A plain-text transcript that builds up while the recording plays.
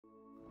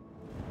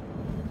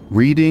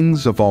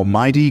Readings of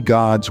Almighty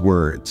God's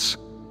words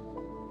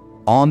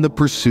on the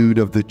pursuit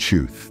of the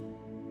truth.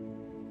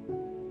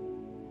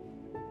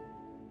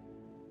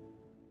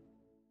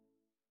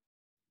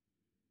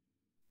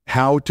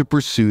 How to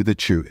pursue the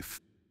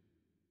truth.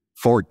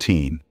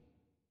 14.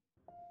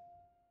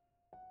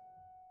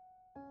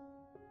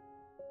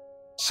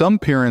 Some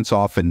parents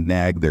often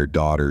nag their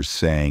daughters,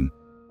 saying,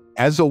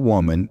 "As a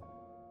woman,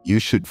 you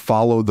should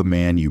follow the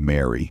man you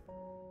marry,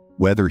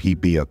 whether he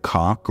be a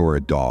cock or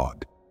a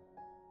dog.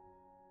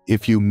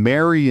 If you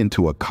marry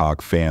into a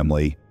cock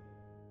family,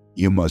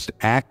 you must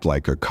act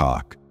like a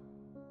cock.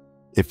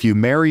 If you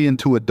marry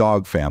into a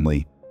dog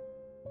family,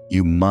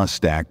 you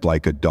must act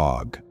like a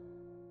dog."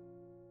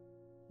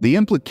 The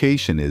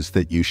implication is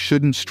that you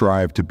shouldn't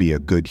strive to be a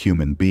good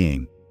human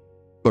being,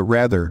 but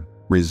rather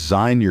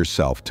resign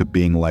yourself to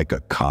being like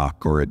a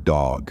cock or a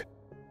dog.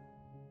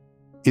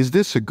 Is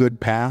this a good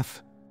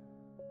path?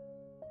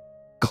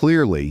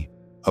 Clearly,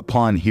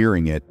 upon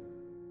hearing it,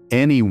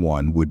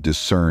 anyone would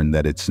discern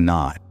that it's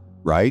not,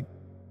 right?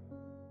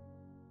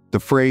 The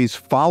phrase,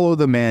 "follow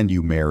the man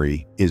you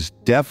marry," is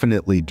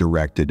definitely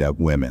directed at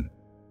women.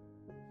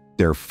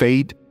 Their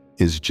fate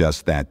is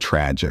just that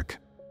tragic.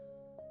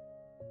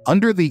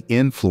 Under the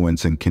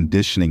influence and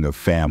conditioning of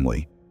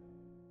family,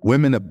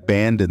 women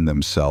abandon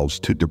themselves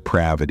to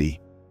depravity.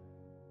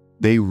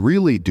 They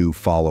really do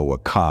follow a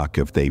cock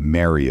if they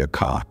marry a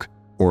cock,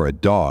 or a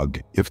dog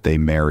if they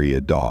marry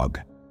a dog,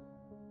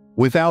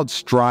 without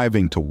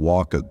striving to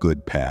walk a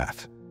good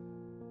path,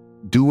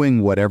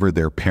 doing whatever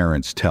their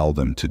parents tell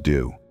them to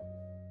do.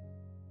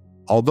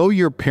 Although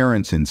your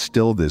parents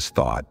instill this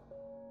thought,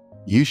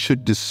 you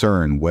should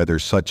discern whether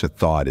such a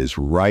thought is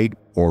right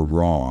or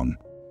wrong,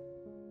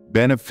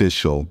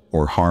 beneficial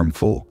or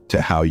harmful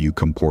to how you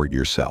comport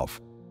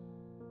yourself.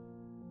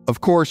 Of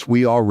course,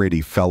 we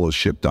already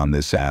fellowshipped on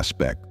this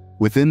aspect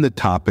within the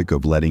topic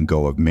of letting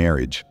go of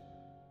marriage,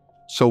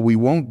 so we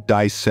won't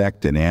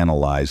dissect and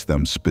analyze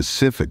them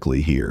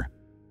specifically here.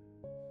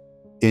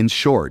 In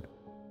short,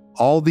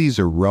 all these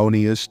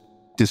erroneous,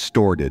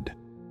 distorted,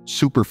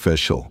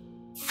 superficial,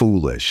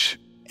 foolish,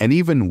 and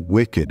even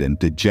wicked and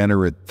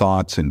degenerate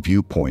thoughts and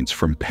viewpoints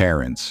from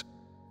parents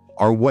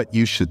are what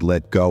you should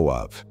let go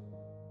of.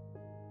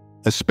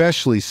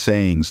 Especially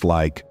sayings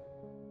like,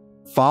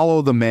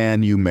 "Follow the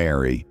man you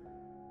marry,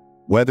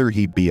 whether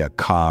he be a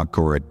cock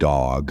or a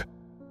dog,"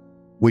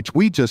 which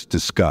we just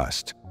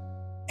discussed,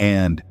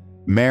 and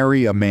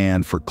 "marry a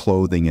man for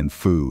clothing and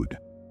food."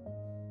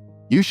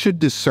 You should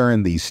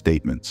discern these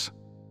statements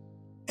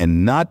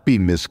and not be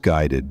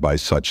misguided by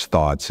such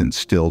thoughts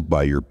instilled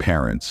by your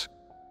parents,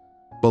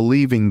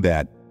 believing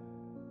that,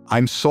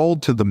 "I'm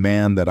sold to the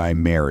man that I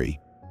marry.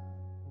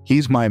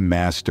 He's my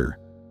master.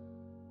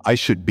 I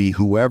should be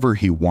whoever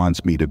he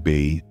wants me to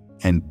be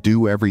and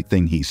do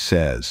everything he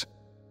says,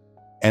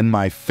 and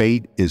my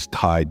fate is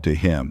tied to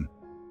him."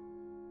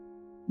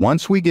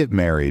 Once we get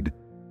married,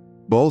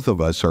 both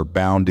of us are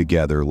bound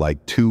together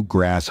like two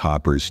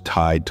grasshoppers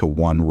tied to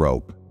one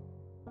rope.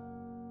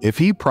 If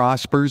he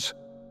prospers,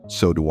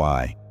 so do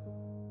I.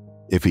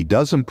 If he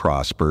doesn't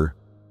prosper,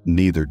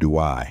 neither do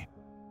I.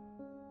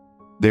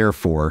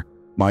 Therefore,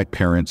 my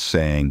parents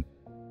saying,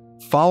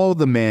 "Follow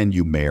the man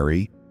you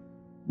marry,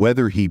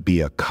 whether he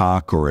be a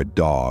cock or a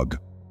dog,"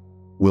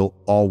 will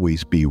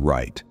always be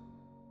right.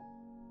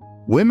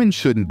 Women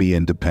shouldn't be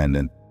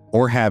independent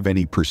or have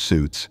any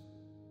pursuits,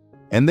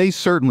 and they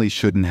certainly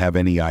shouldn't have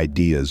any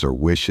ideas or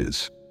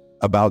wishes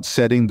about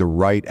setting the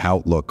right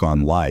outlook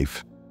on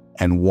life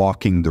and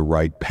walking the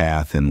right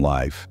path in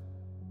life.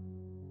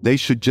 They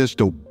should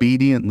just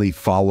obediently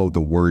follow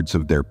the words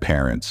of their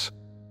parents.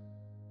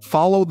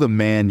 Follow the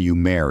man you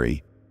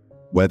marry,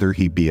 whether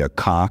he be a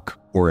cock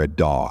or a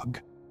dog.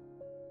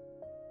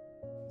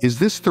 Is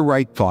this the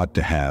right thought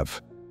to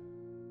have?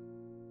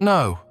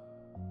 No.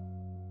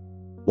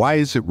 Why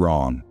is it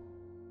wrong?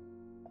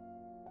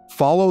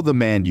 Follow the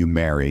man you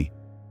marry,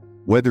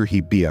 whether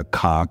he be a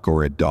cock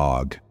or a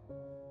dog.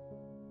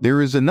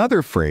 There is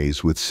another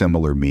phrase with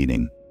similar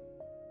meaning.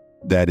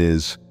 That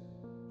is,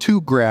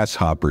 two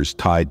grasshoppers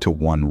tied to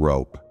one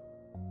rope,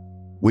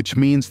 which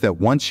means that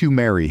once you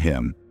marry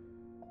him,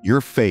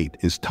 your fate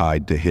is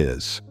tied to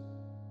his.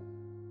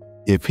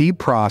 If he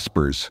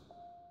prospers,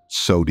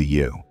 so do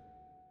you.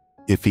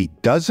 If he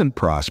doesn't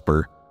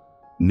prosper,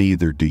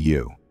 neither do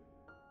you.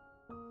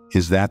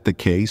 Is that the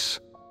case?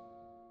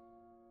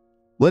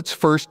 Let's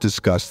first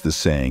discuss the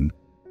saying,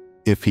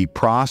 "If he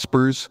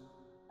prospers,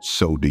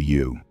 so do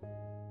you."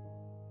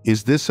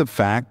 Is this a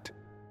fact?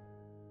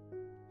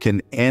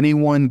 Can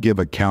anyone give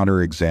a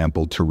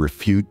counterexample to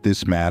refute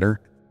this matter?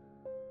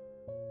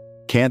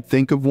 Can't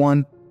think of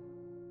one?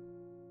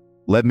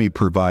 Let me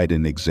provide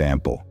an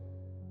example.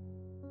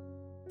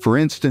 For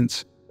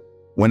instance,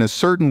 when a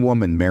certain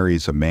woman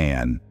marries a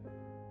man,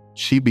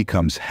 she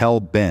becomes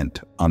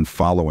hell-bent on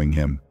following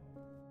him.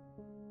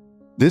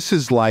 This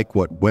is like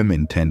what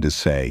women tend to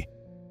say,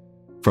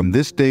 "From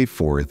this day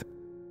forth,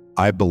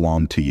 I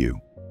belong to you,"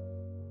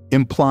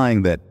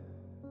 implying that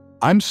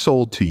I'm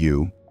sold to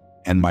you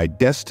and my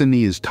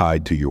destiny is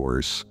tied to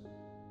yours.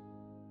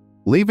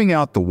 Leaving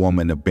out the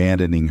woman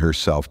abandoning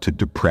herself to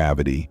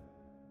depravity,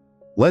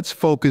 let's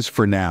focus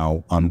for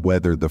now on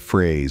whether the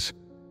phrase,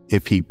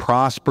 "If he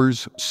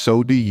prospers,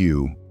 so do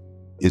you,"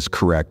 is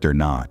correct or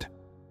not.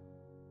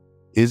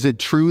 Is it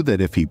true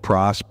that if he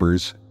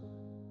prospers,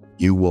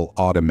 you will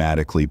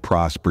automatically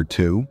prosper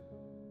too?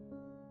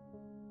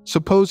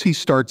 Suppose he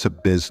starts a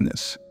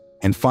business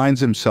and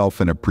finds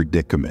himself in a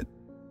predicament,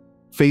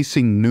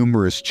 facing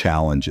numerous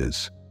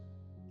challenges,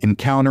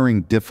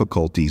 encountering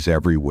difficulties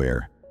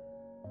everywhere,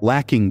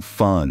 lacking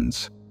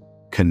funds,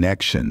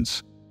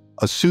 connections,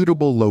 a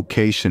suitable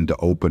location to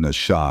open a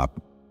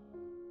shop,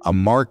 a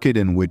market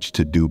in which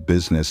to do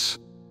business,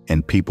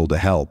 and people to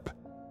help.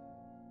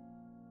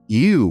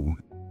 You,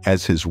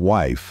 as his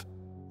wife,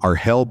 are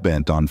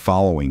hell-bent on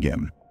following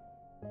him.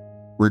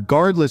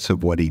 Regardless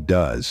of what he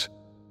does,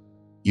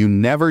 you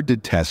never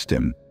detest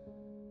him,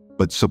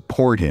 but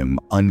support him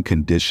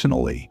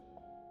unconditionally.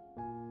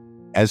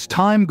 As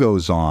time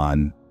goes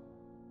on,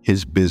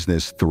 his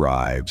business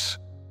thrives,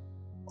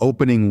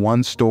 opening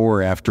one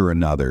store after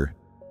another,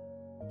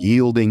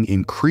 yielding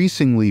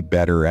increasingly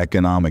better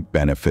economic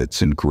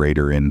benefits and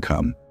greater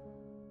income.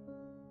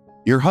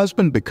 Your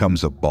husband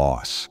becomes a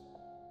boss,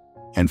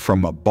 and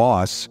from a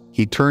boss,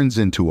 he turns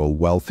into a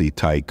wealthy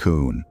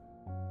tycoon.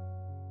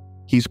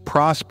 He's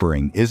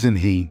prospering, isn't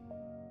he?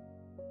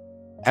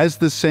 As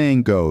the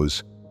saying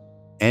goes,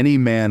 any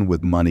man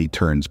with money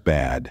turns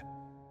bad,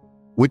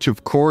 which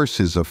of course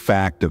is a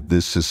fact of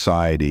this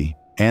society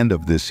and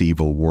of this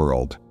evil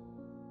world.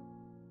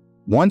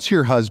 Once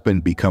your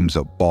husband becomes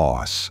a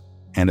boss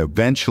and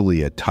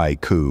eventually a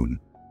tycoon,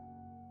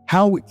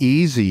 how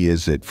easy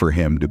is it for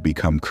him to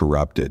become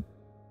corrupted?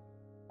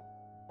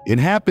 It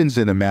happens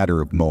in a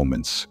matter of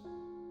moments.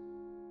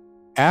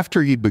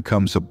 After he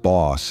becomes a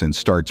boss and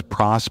starts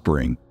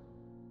prospering,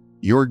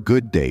 your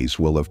good days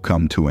will have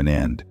come to an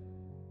end.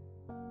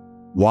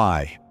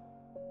 Why?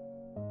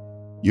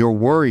 Your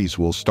worries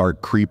will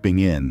start creeping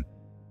in.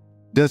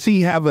 Does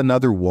he have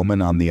another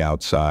woman on the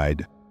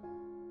outside?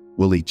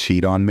 Will he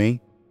cheat on me?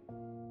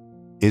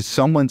 Is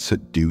someone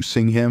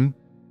seducing him?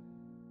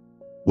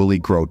 Will he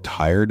grow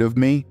tired of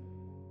me?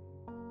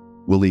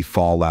 Will he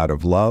fall out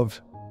of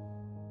love?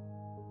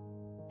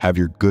 Have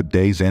your good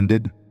days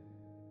ended?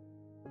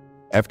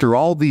 After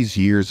all these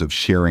years of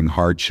sharing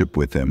hardship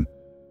with him,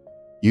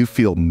 you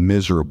feel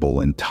miserable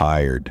and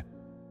tired.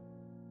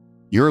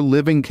 Your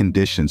living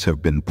conditions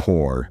have been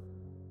poor,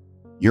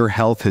 your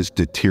health has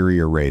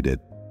deteriorated,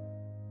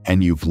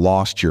 and you've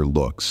lost your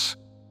looks.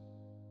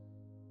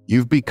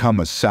 You've become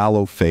a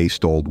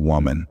sallow-faced old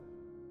woman.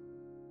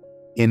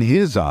 In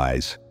his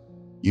eyes,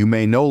 you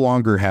may no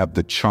longer have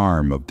the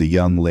charm of the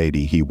young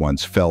lady he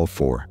once fell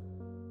for.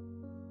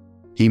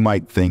 He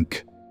might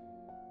think,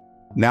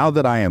 now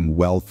that I am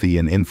wealthy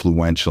and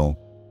influential,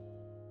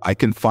 I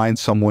can find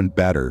someone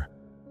better.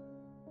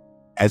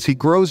 As he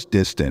grows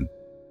distant,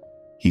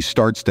 he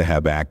starts to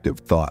have active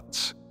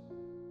thoughts.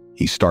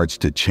 He starts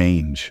to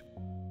change.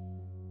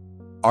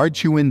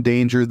 Aren't you in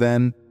danger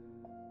then?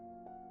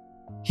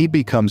 He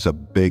becomes a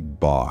big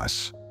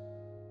boss,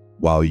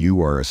 while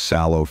you are a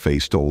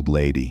sallow-faced old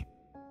lady.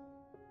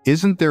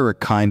 Isn't there a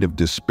kind of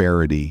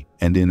disparity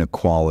and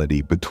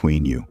inequality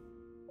between you?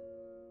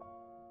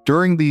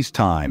 During these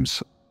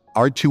times,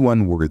 aren't you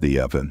unworthy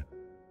of him?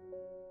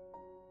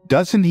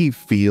 Doesn't he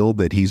feel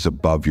that he's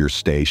above your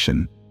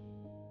station?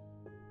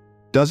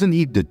 Doesn't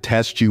he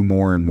detest you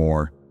more and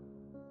more?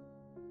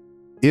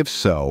 If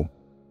so,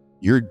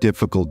 your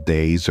difficult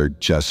days are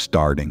just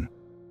starting.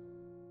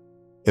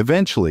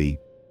 Eventually,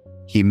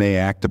 he may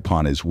act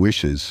upon his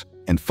wishes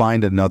and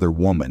find another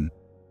woman,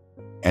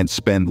 and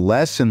spend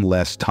less and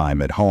less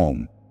time at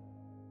home.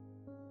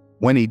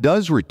 When he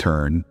does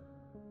return,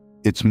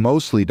 it's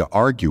mostly to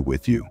argue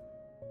with you,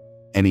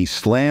 and he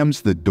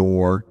slams the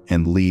door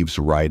and leaves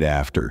right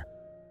after,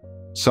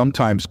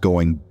 sometimes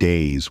going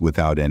days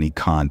without any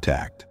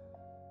contact.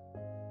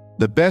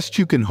 The best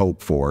you can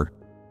hope for,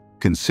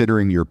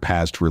 considering your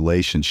past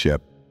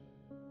relationship,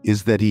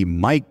 is that he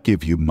might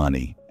give you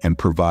money and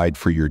provide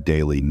for your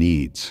daily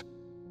needs.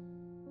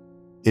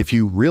 If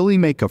you really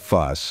make a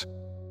fuss,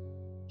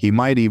 he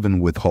might even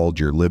withhold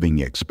your living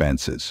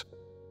expenses.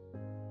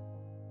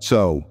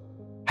 So,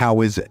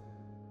 how is it?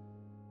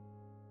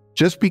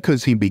 Just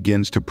because he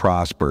begins to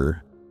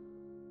prosper,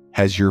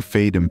 has your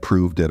fate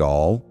improved at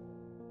all?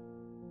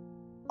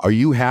 Are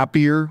you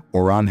happier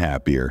or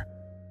unhappier?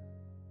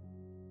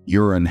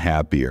 You're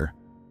unhappier.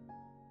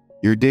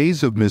 Your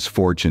days of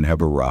misfortune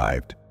have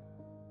arrived.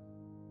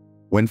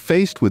 When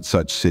faced with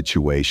such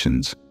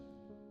situations,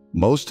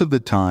 most of the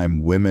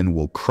time women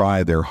will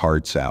cry their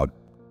hearts out,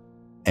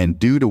 and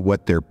due to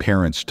what their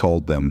parents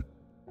told them,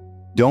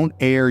 don't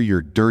air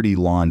your dirty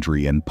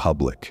laundry in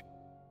public.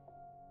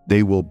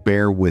 They will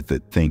bear with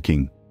it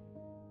thinking,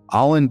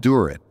 I'll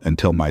endure it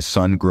until my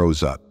son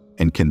grows up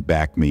and can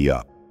back me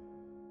up.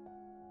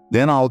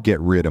 Then I'll get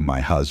rid of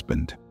my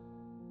husband.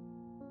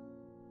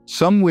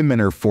 Some women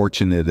are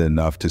fortunate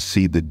enough to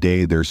see the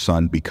day their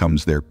son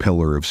becomes their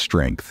pillar of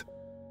strength,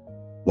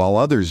 while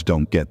others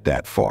don't get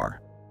that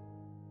far.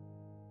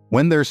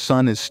 When their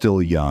son is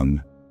still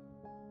young,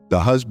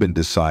 the husband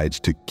decides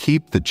to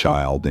keep the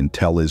child and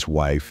tell his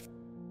wife,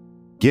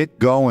 "Get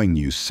going,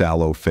 you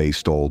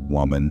sallow-faced old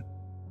woman."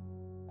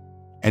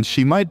 And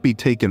she might be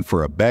taken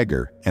for a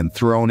beggar and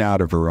thrown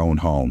out of her own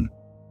home.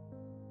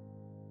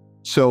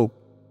 So,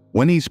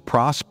 when he's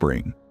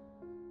prospering,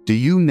 do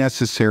you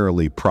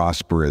necessarily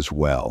prosper as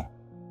well?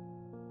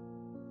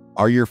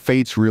 Are your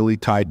fates really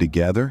tied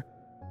together?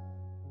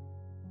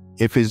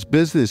 If his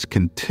business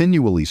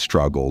continually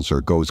struggles or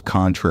goes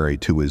contrary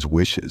to his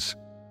wishes,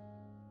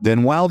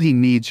 then while he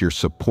needs your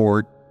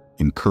support,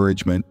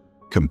 encouragement,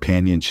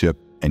 companionship,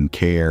 and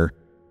care,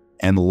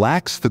 and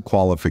lacks the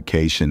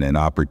qualification and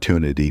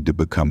opportunity to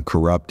become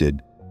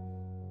corrupted,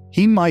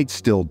 he might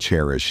still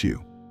cherish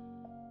you.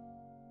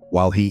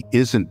 While he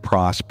isn't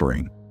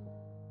prospering,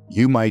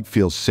 you might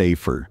feel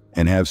safer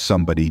and have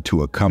somebody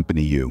to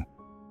accompany you,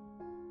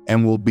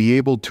 and will be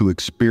able to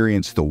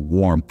experience the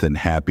warmth and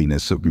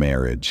happiness of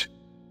marriage.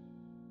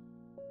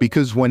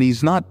 Because when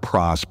he's not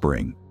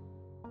prospering,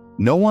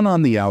 no one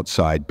on the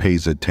outside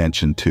pays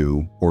attention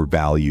to or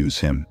values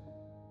him,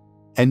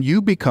 and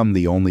you become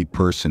the only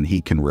person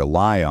he can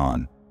rely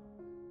on.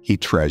 He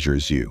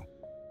treasures you.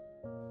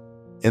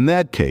 In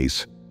that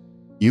case,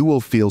 you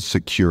will feel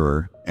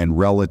secure and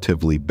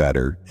relatively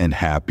better and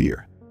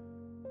happier.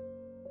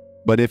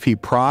 But if he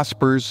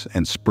prospers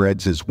and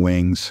spreads his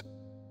wings,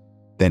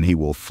 then he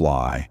will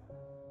fly.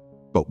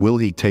 But will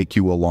he take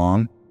you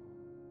along?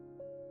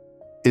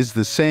 Is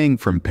the saying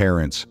from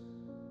parents,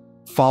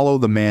 "Follow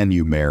the man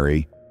you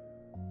marry,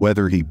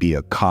 whether he be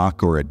a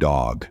cock or a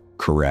dog,"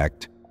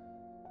 correct?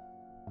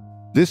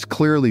 This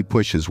clearly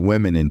pushes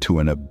women into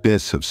an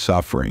abyss of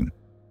suffering.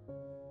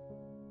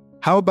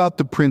 How about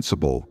the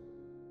principle,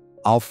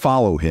 "I'll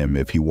follow him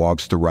if he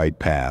walks the right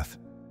path,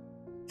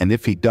 and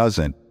if he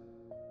doesn't,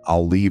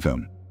 I'll leave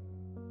him"?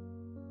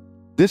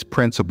 This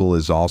principle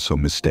is also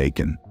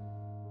mistaken.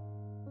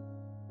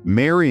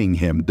 Marrying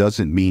him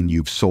doesn't mean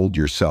you've sold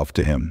yourself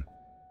to him,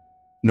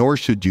 nor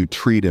should you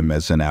treat him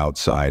as an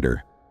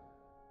outsider.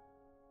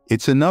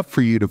 It's enough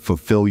for you to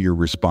fulfill your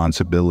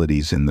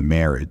responsibilities in the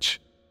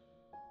marriage.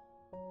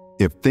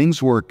 If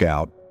things work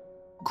out,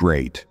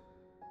 great.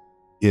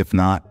 If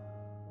not,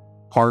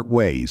 part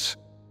ways.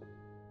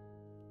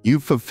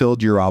 You've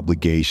fulfilled your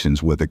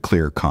obligations with a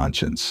clear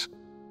conscience.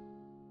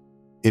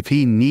 If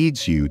he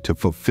needs you to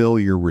fulfill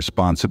your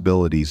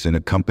responsibilities in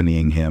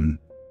accompanying him,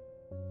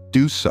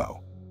 do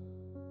so.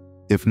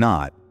 If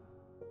not,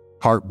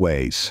 part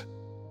ways.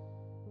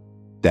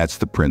 That's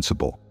the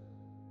principle.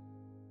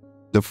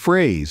 The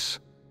phrase,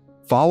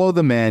 "Follow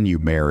the man you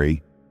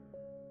marry,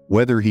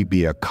 whether he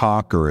be a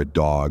cock or a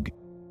dog,"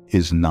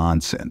 is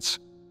nonsense.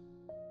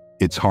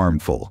 It's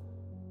harmful.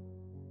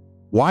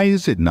 Why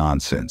is it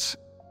nonsense?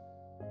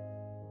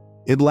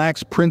 It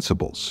lacks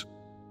principles.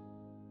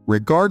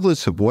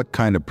 Regardless of what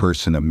kind of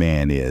person a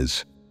man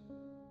is,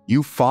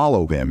 you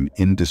follow him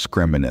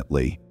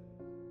indiscriminately.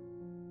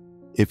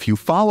 If you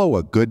follow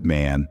a good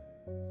man,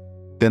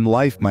 then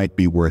life might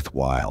be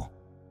worthwhile.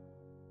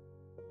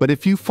 But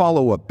if you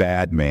follow a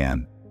bad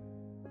man,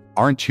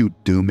 aren't you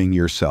dooming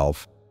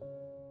yourself?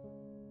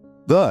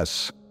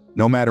 Thus,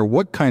 no matter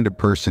what kind of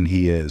person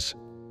he is,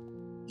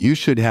 you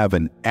should have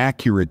an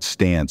accurate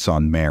stance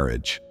on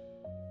marriage.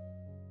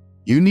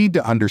 You need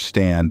to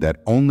understand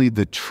that only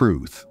the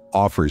truth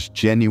offers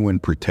genuine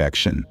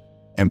protection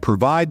and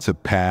provides a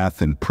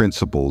path and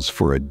principles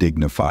for a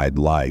dignified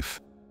life.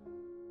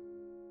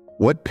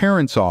 What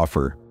parents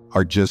offer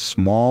are just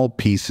small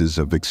pieces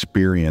of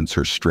experience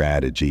or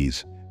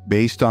strategies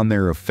based on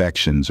their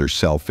affections or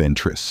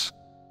self-interests.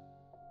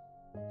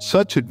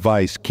 Such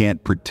advice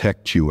can't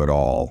protect you at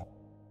all,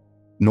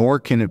 nor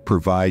can it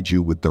provide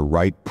you with the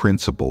right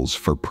principles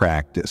for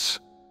practice.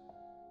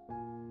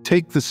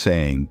 Take the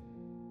saying,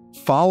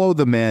 "Follow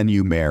the man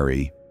you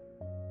marry,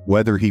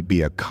 whether he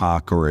be a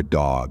cock or a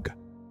dog,"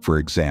 for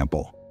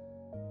example.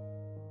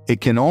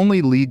 It can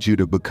only lead you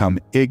to become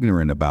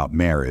ignorant about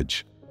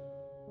marriage,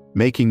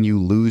 making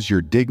you lose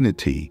your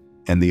dignity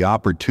and the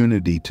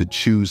opportunity to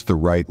choose the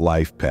right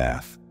life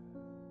path.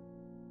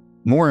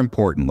 More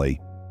importantly,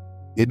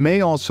 it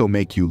may also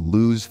make you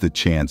lose the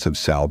chance of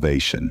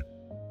salvation.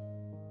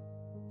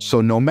 So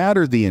no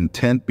matter the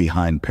intent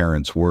behind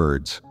parents'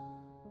 words,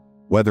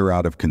 whether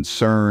out of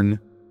concern,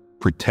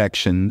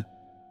 protection,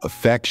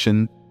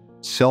 affection,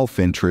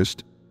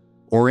 self-interest,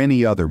 or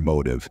any other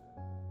motive,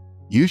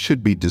 you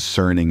should be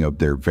discerning of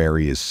their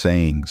various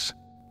sayings.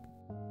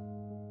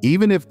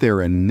 Even if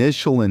their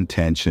initial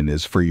intention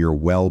is for your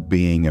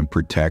well-being and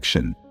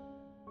protection,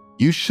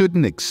 you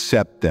shouldn't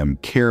accept them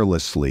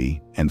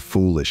carelessly and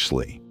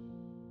foolishly.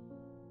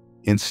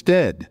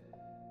 Instead,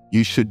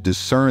 you should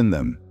discern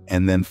them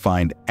and then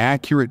find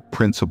accurate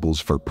principles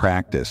for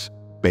practice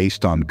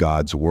based on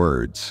God's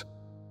words,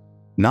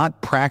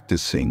 not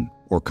practicing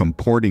or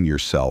comporting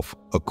yourself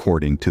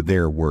according to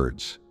their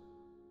words.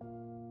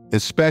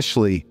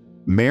 Especially,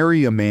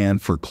 marry a man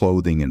for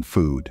clothing and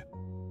food,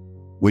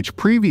 which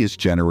previous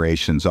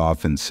generations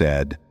often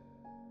said,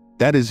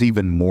 that is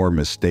even more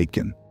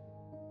mistaken.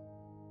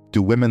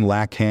 Do women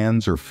lack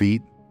hands or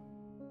feet?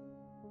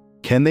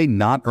 Can they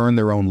not earn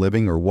their own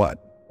living or what?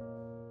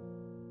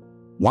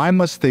 Why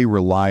must they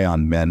rely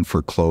on men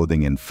for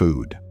clothing and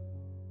food?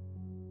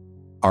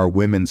 Are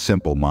women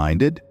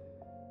simple-minded?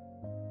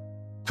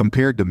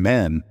 Compared to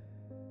men,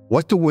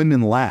 what do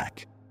women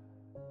lack?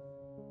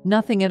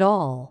 Nothing at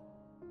all.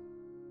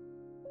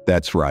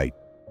 That's right,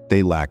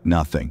 they lack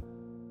nothing.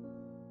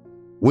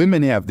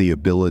 Women have the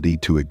ability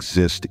to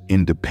exist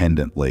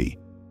independently,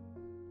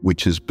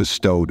 which is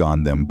bestowed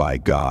on them by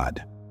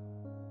God.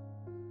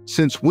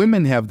 Since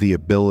women have the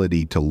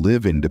ability to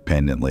live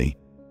independently,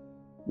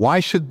 why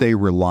should they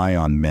rely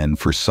on men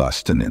for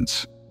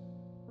sustenance?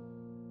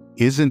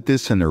 Isn't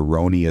this an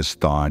erroneous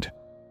thought?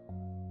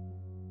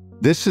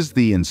 This is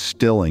the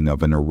instilling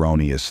of an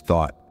erroneous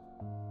thought.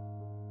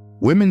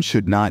 Women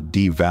should not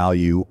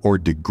devalue or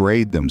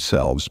degrade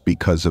themselves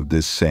because of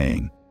this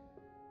saying,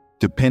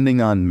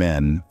 depending on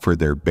men for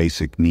their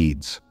basic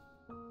needs.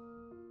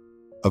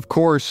 Of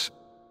course,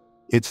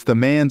 it's the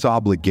man's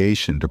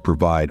obligation to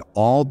provide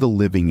all the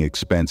living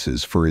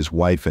expenses for his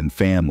wife and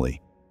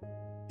family,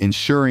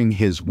 ensuring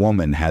his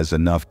woman has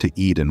enough to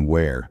eat and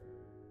wear.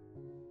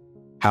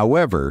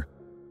 However,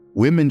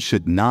 women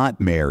should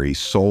not marry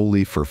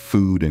solely for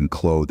food and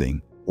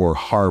clothing or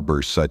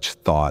harbor such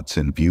thoughts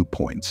and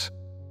viewpoints.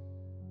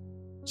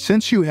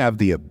 Since you have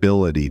the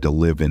ability to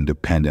live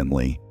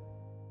independently,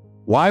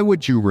 why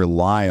would you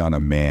rely on a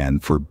man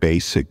for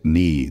basic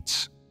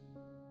needs?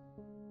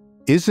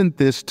 Isn't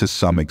this to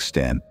some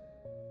extent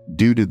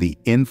due to the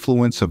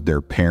influence of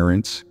their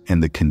parents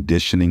and the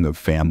conditioning of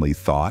family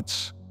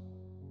thoughts?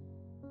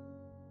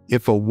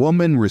 If a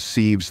woman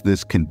receives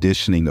this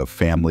conditioning of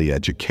family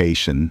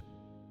education,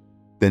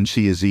 then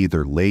she is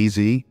either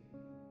lazy,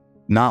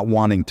 not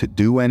wanting to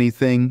do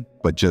anything,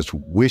 but just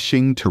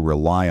wishing to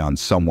rely on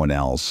someone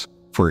else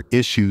for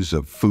issues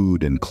of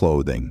food and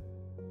clothing,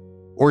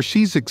 or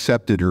she's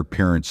accepted her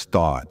parents'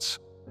 thoughts,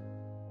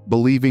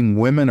 believing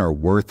women are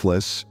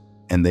worthless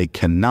and they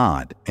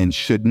cannot and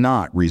should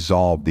not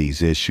resolve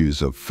these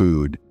issues of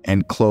food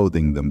and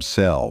clothing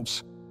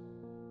themselves,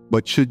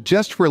 but should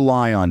just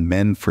rely on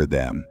men for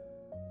them.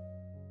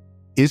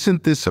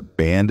 Isn't this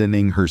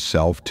abandoning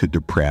herself to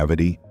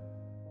depravity?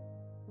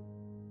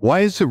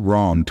 Why is it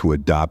wrong to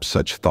adopt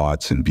such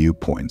thoughts and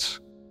viewpoints?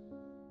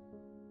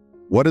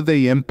 What do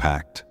they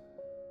impact?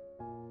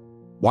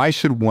 Why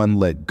should one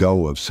let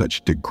go of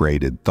such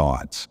degraded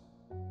thoughts?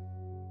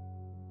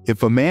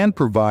 If a man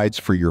provides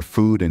for your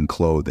food and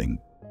clothing,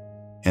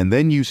 and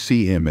then you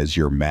see him as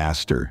your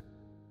master,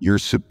 your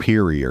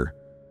superior,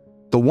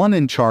 the one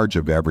in charge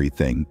of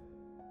everything,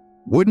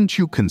 wouldn't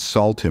you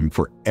consult him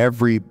for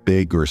every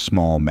big or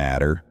small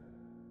matter?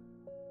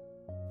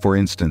 For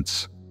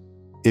instance,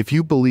 if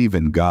you believe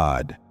in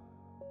God,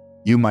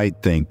 you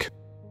might think,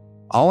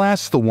 I'll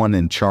ask the one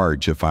in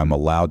charge if I'm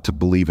allowed to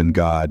believe in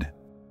God.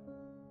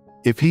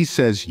 If he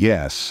says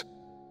yes,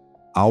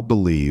 I'll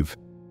believe.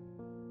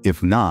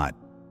 If not,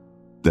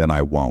 then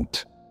I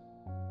won't.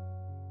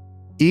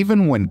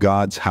 Even when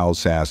God's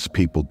house asks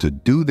people to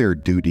do their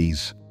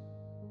duties,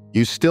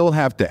 you still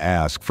have to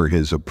ask for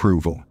his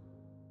approval.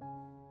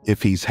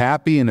 If he's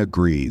happy and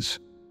agrees,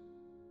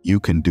 you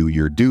can do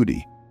your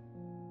duty.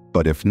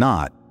 But if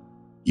not,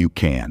 you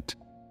can't.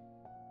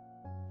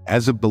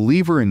 As a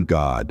believer in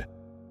God,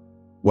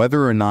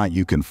 whether or not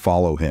you can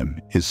follow him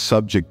is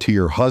subject to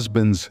your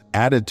husband's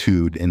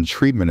attitude and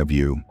treatment of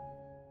you.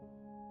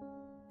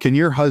 Can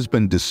your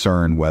husband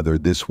discern whether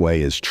this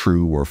way is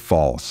true or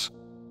false?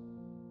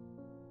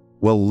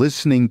 Will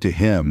listening to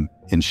him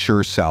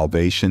ensure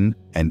salvation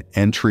and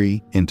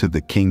entry into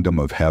the kingdom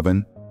of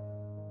heaven?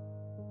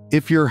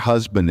 If your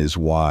husband is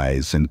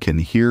wise and can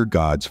hear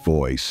God's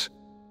voice,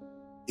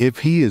 if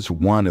he is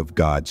one of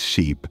God's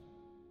sheep,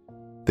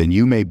 then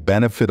you may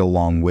benefit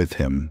along with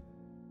him,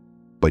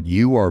 but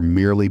you are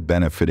merely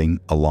benefiting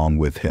along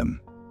with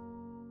him.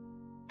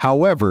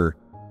 However,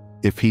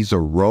 if he's a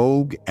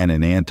rogue and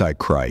an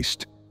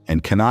antichrist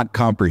and cannot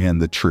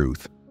comprehend the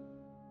truth,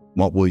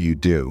 what will you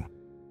do?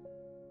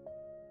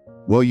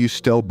 Will you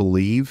still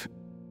believe?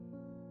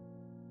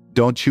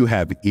 Don't you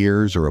have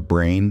ears or a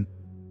brain?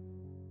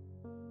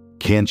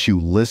 Can't you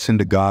listen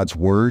to God's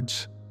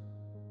words?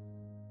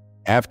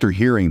 After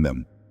hearing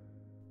them,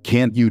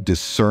 can't you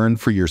discern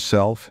for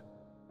yourself?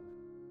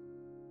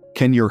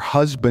 Can your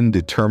husband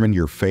determine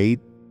your fate?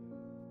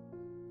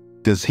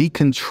 Does he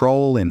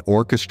control and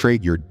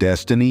orchestrate your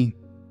destiny?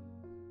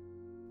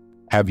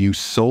 Have you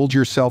sold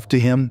yourself to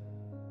him?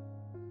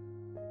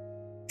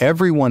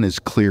 Everyone is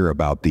clear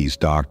about these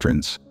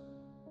doctrines,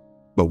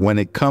 but when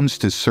it comes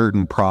to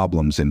certain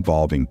problems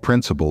involving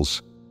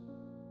principles,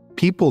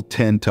 people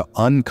tend to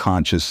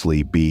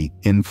unconsciously be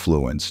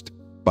influenced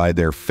by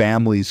their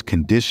family's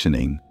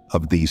conditioning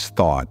of these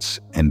thoughts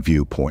and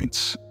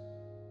viewpoints.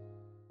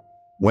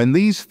 When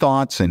these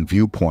thoughts and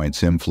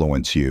viewpoints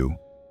influence you,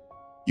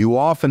 you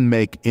often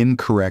make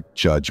incorrect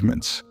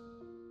judgments,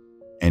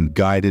 and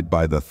guided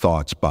by the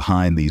thoughts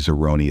behind these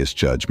erroneous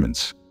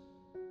judgments,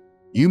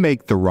 you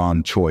make the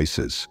wrong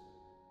choices,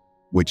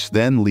 which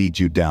then lead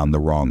you down the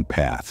wrong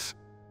path,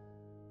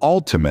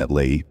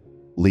 ultimately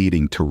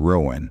leading to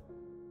ruin.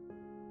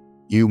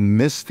 you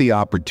miss the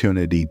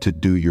opportunity to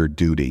do your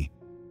duty,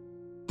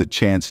 the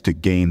chance to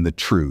gain the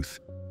truth,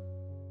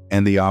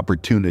 and the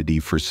opportunity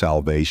for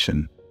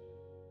salvation.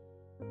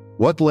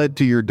 What led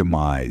to your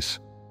demise?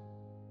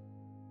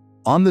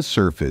 On the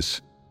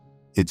surface,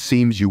 it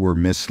seems you were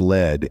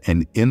misled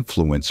and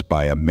influenced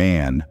by a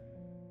man,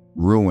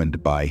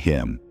 ruined by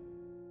him.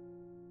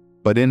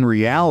 But in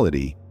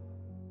reality,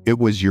 it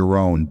was your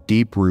own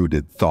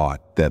deep-rooted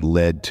thought that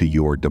led to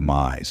your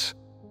demise.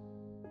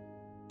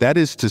 That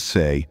is to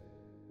say,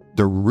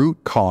 the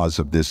root cause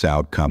of this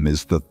outcome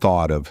is the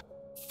thought of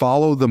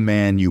follow the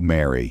man you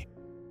marry,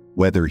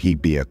 whether he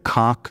be a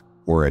cock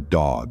or a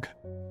dog.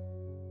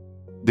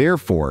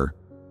 Therefore,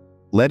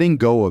 letting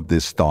go of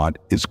this thought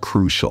is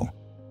crucial.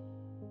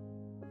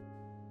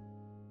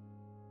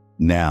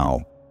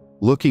 Now,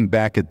 looking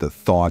back at the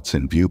thoughts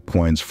and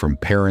viewpoints from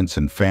parents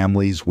and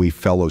families we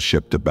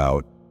fellowshipped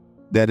about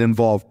that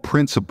involve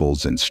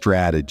principles and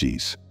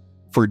strategies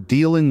for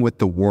dealing with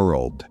the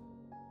world,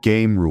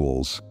 game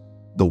rules,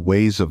 the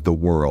ways of the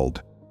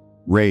world,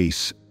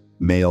 race,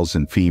 males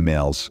and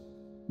females,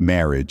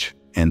 marriage,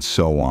 and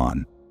so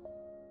on.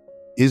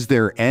 Is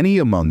there any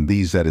among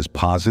these that is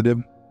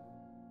positive?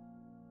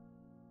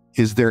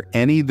 Is there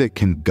any that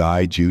can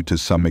guide you to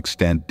some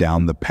extent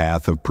down the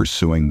path of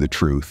pursuing the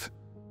truth?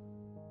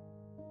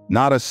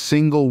 Not a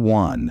single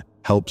one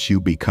helps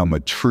you become a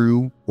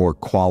true or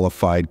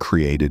qualified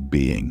created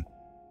being.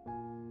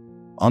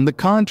 On the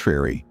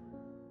contrary,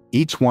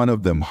 each one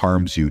of them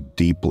harms you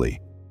deeply,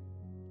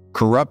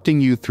 corrupting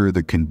you through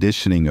the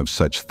conditioning of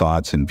such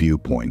thoughts and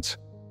viewpoints,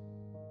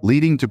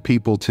 leading to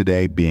people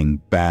today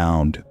being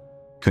bound,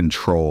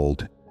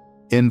 controlled,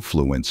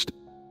 influenced,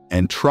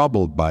 and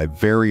troubled by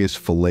various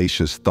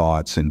fallacious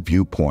thoughts and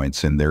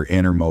viewpoints in their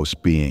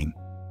innermost being.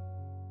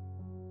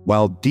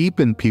 While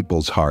deep in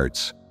people's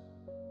hearts,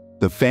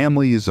 the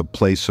family is a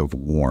place of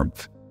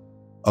warmth,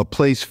 a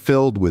place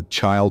filled with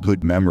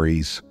childhood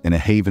memories and a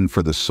haven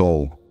for the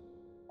soul.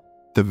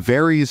 The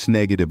various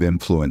negative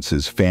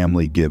influences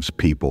family gives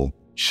people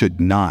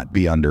should not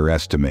be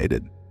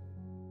underestimated.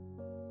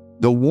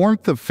 The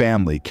warmth of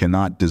family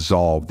cannot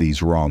dissolve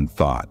these wrong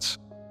thoughts.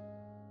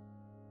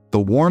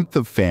 The warmth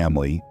of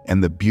family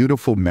and the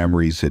beautiful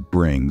memories it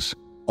brings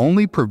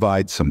only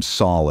provide some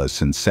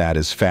solace and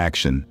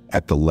satisfaction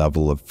at the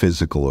level of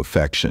physical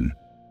affection.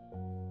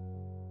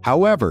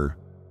 However,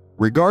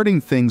 regarding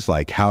things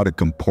like how to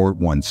comport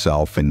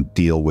oneself and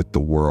deal with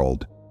the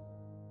world,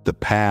 the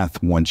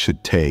path one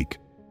should take,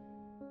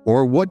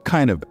 or what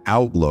kind of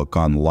outlook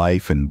on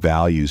life and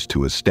values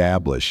to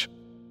establish,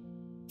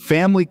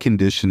 family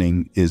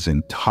conditioning is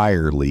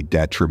entirely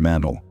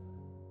detrimental.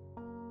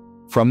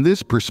 From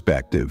this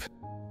perspective,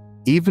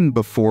 even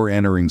before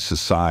entering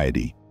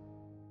society,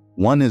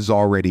 one has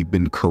already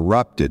been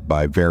corrupted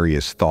by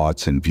various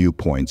thoughts and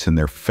viewpoints in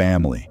their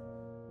family.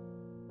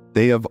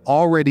 They have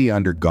already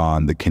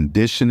undergone the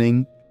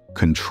conditioning,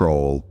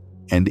 control,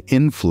 and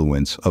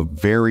influence of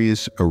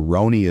various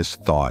erroneous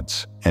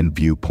thoughts and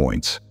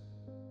viewpoints.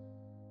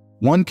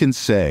 One can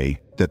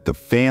say that the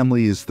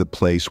family is the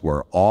place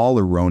where all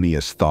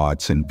erroneous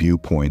thoughts and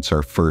viewpoints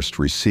are first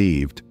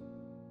received,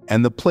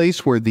 and the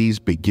place where these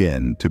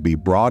begin to be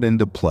brought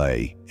into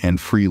play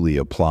and freely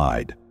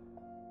applied.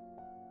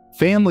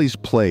 Families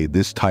play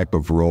this type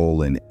of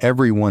role in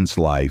everyone's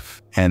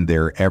life and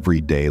their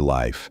everyday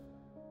life.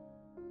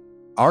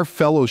 Our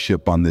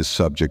fellowship on this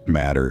subject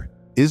matter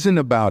isn't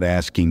about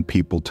asking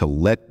people to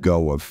let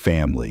go of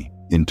family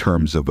in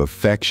terms of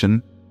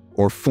affection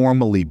or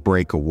formally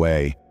break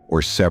away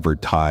or sever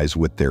ties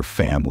with their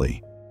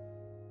family.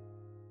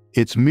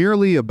 It's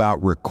merely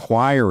about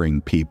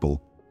requiring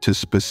people to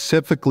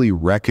specifically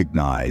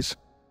recognize,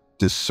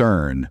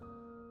 discern,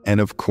 and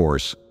of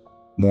course,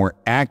 more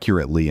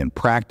accurately and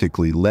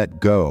practically let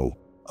go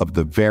of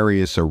the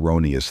various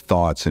erroneous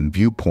thoughts and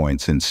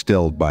viewpoints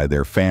instilled by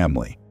their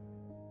family.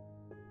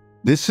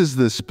 This is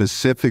the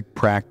specific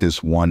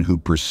practice one who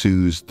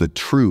pursues the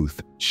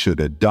truth should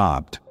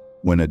adopt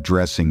when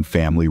addressing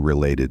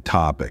family-related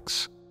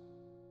topics.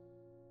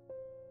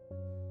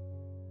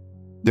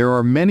 There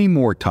are many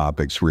more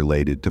topics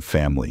related to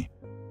family.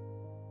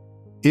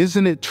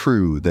 Isn't it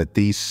true that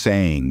these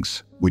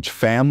sayings, which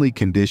family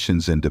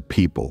conditions into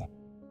people,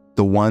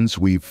 the ones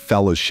we've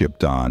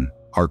fellowshipped on,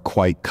 are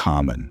quite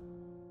common?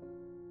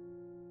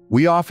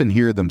 We often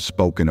hear them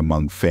spoken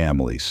among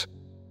families.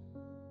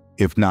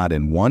 If not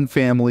in one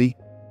family,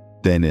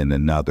 then in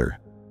another.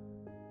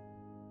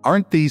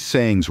 Aren't these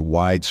sayings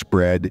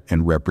widespread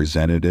and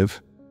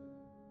representative?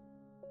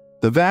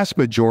 The vast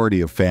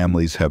majority of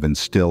families have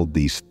instilled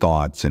these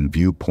thoughts and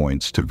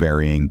viewpoints to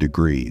varying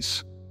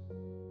degrees.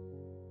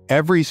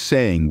 Every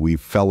saying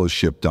we've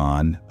fellowshipped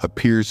on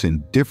appears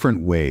in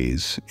different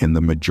ways in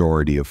the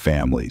majority of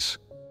families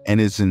and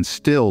is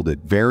instilled at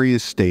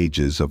various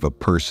stages of a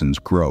person's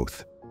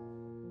growth.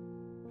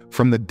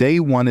 From the day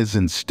one is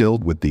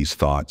instilled with these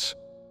thoughts,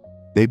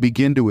 they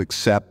begin to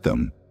accept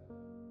them,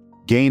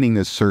 gaining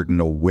a certain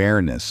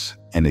awareness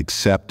and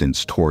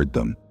acceptance toward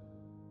them.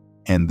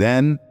 And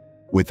then,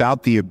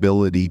 without the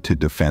ability to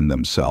defend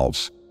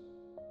themselves,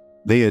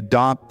 They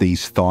adopt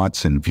these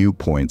thoughts and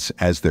viewpoints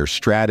as their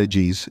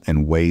strategies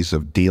and ways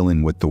of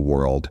dealing with the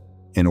world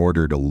in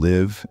order to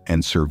live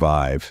and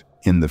survive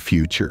in the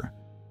future.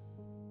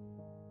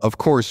 Of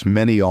course,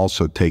 many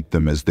also take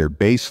them as their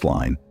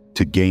baseline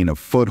to gain a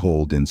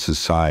foothold in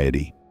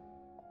society.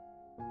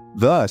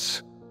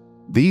 Thus,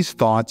 these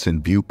thoughts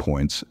and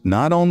viewpoints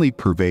not only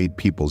pervade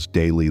people's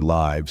daily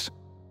lives,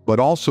 but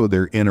also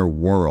their inner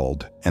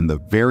world and the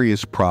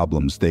various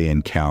problems they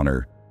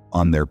encounter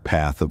on their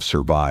path of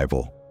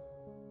survival.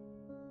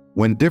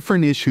 When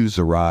different issues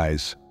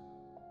arise,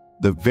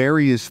 the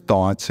various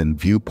thoughts and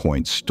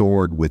viewpoints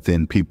stored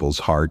within people's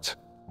hearts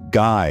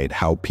guide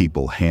how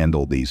people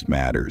handle these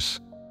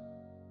matters.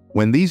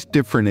 When these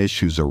different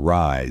issues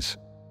arise,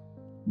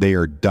 they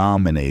are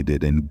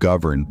dominated and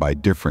governed by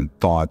different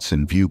thoughts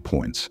and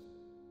viewpoints,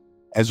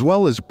 as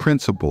well as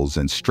principles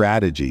and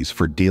strategies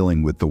for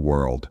dealing with the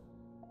world.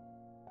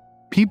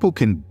 People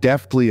can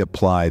deftly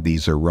apply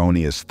these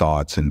erroneous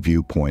thoughts and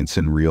viewpoints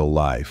in real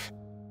life.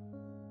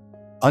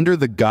 Under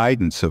the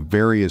guidance of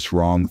various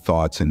wrong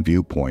thoughts and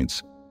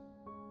viewpoints,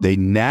 they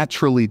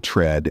naturally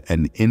tread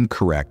an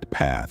incorrect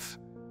path.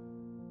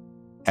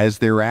 As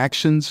their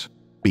actions,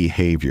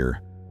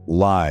 behavior,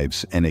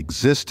 lives, and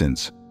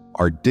existence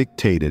are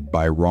dictated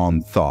by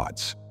wrong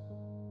thoughts,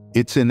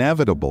 it's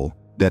inevitable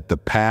that the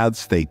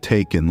paths they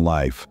take in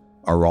life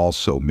are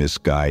also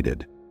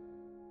misguided.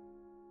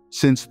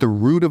 Since the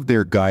root of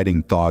their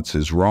guiding thoughts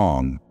is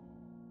wrong,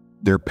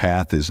 their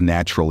path is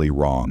naturally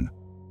wrong.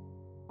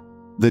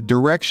 The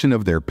direction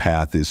of their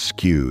path is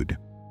skewed,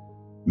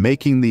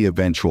 making the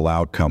eventual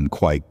outcome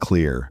quite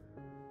clear.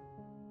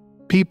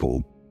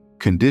 People,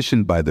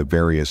 conditioned by the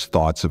various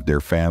thoughts of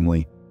their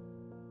family,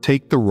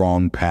 take the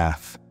wrong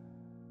path,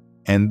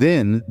 and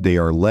then they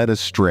are led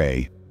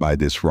astray by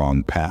this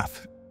wrong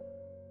path.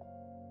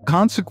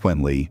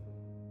 Consequently,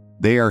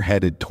 they are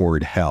headed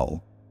toward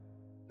hell,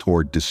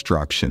 toward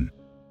destruction.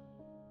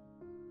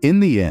 In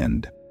the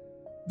end,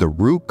 the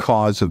root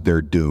cause of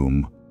their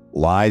doom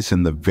lies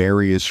in the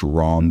various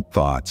wrong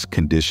thoughts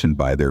conditioned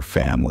by their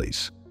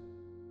families.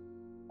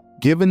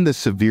 Given the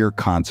severe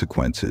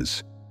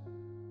consequences,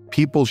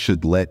 people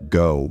should let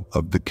go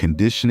of the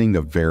conditioning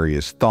of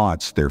various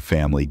thoughts their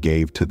family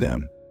gave to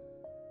them.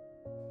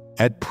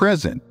 At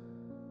present,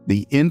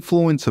 the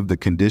influence of the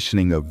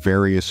conditioning of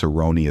various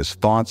erroneous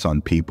thoughts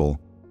on people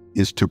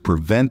is to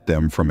prevent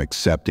them from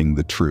accepting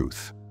the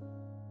truth.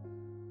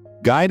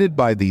 Guided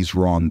by these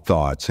wrong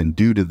thoughts and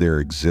due to their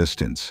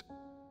existence,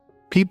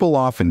 people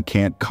often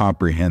can't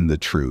comprehend the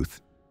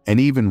truth and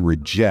even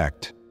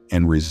reject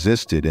and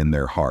resist it in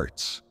their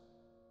hearts.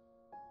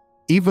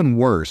 Even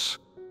worse,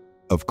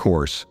 of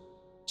course,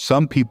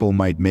 some people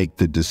might make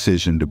the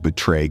decision to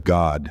betray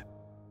God.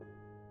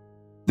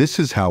 This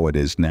is how it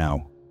is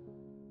now.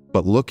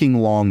 But looking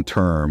long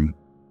term,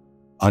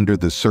 under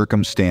the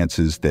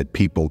circumstances that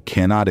people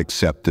cannot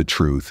accept the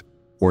truth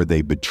or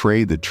they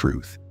betray the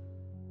truth,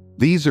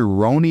 these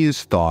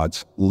erroneous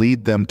thoughts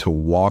lead them to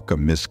walk a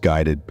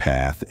misguided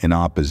path in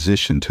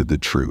opposition to the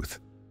truth,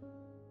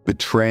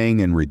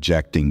 betraying and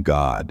rejecting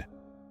God.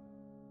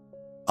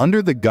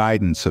 Under the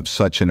guidance of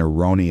such an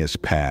erroneous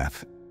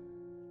path,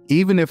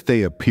 even if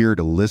they appear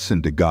to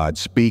listen to God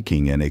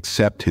speaking and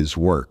accept His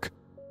work,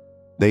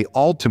 they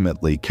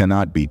ultimately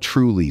cannot be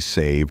truly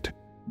saved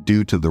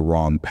due to the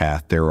wrong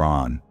path they're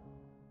on.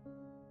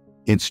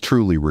 It's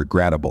truly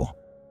regrettable.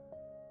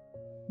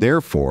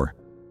 Therefore,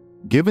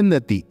 given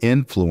that the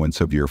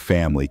influence of your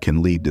family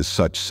can lead to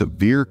such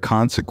severe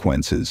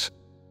consequences,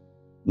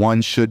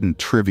 one shouldn't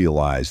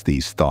trivialize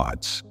these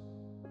thoughts.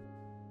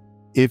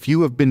 If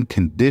you have been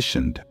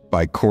conditioned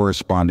by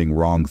corresponding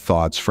wrong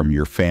thoughts from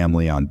your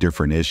family on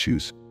different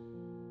issues,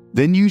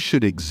 then you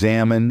should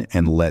examine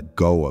and let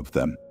go of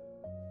them.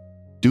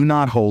 Do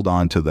not hold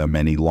on to them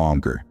any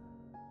longer.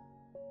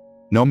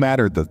 No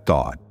matter the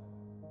thought,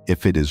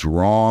 if it is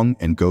wrong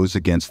and goes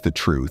against the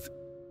truth,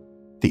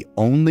 the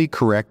only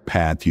correct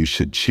path you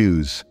should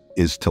choose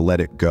is to let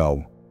it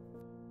go.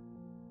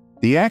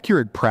 The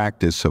accurate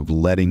practice of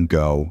letting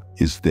go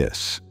is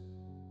this: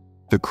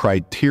 the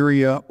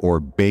criteria or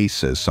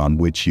basis on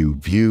which you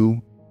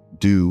view,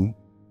 do,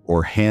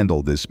 or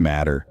handle this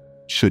matter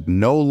should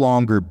no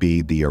longer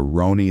be the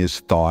erroneous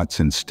thoughts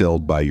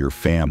instilled by your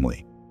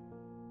family,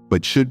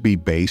 but should be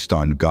based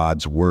on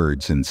God's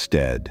words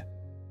instead.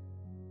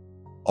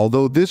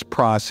 Although this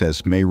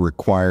process may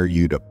require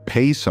you to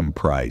pay some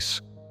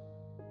price,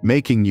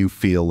 making you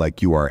feel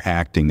like you are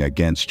acting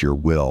against your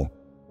will,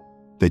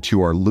 that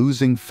you are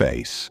losing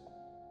face,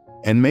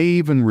 and may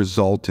even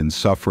result in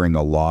suffering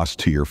a loss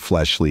to your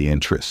fleshly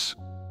interests.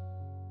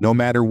 No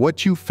matter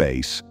what you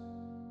face,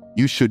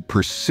 you should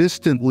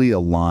persistently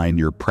align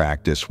your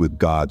practice with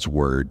God's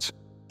words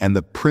and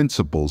the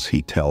principles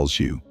He tells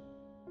you,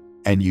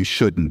 and you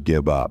shouldn't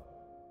give up.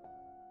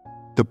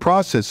 The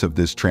process of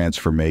this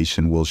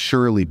transformation will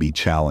surely be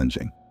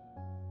challenging.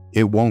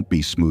 It won't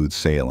be smooth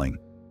sailing.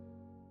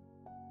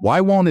 Why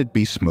won't it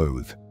be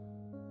smooth?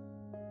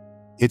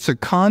 It's a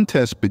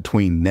contest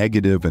between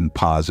negative and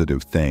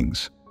positive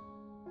things,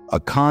 a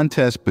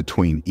contest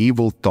between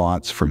evil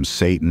thoughts from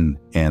Satan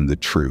and the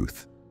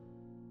truth,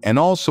 and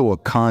also a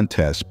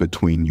contest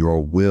between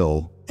your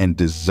will and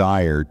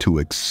desire to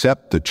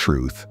accept the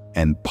truth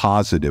and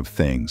positive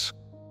things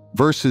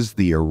versus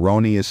the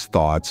erroneous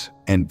thoughts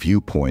and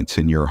viewpoints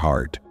in your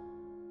heart.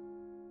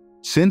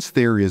 Since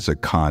there is a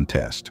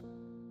contest,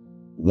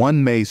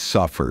 one may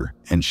suffer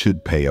and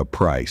should pay a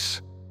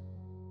price.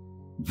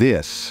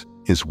 This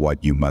is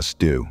what you must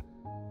do.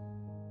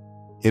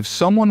 If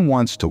someone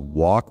wants to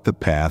walk the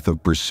path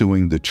of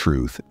pursuing the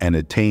truth and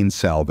attain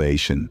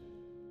salvation,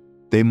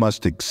 they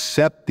must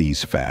accept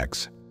these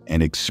facts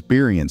and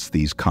experience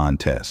these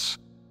contests.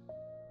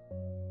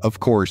 Of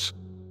course,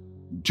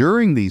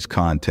 during these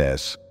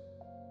contests,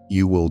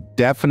 you will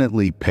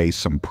definitely pay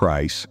some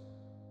price,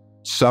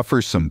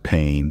 suffer some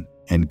pain,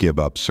 and give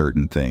up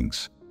certain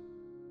things.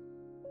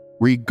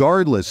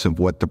 Regardless of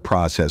what the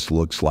process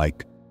looks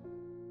like,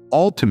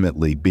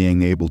 ultimately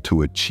being able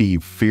to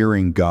achieve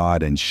fearing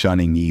God and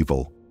shunning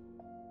evil,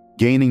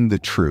 gaining the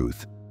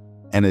truth,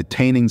 and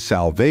attaining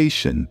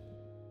salvation,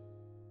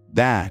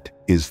 that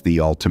is the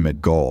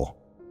ultimate goal.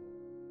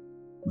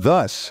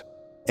 Thus,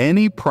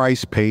 any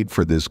price paid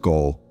for this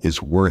goal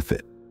is worth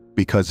it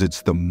because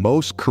it's the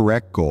most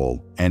correct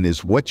goal and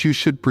is what you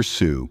should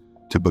pursue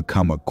to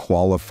become a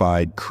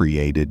qualified,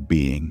 created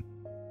being.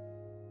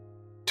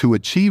 To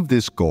achieve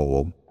this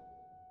goal,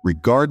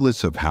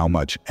 regardless of how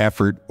much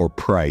effort or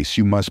price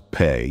you must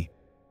pay,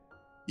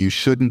 you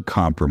shouldn't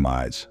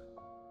compromise,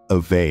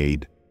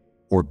 evade,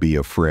 or be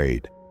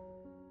afraid.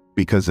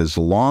 Because as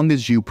long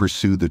as you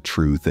pursue the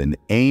truth and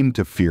aim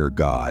to fear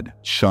God,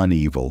 shun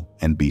evil,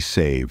 and be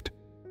saved,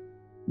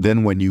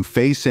 then when you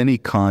face any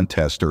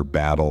contest or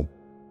battle,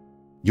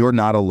 you're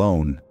not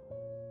alone.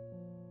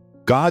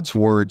 God's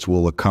words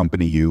will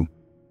accompany you.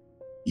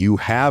 You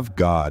have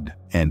God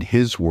and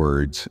His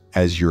words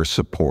as your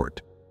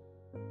support.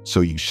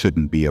 So you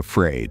shouldn't be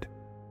afraid,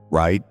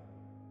 right?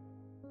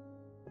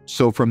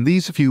 So from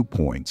these few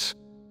points,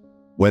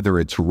 whether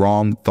it's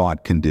wrong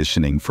thought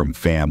conditioning from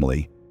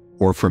family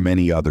or from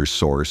any other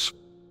source,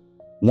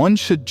 one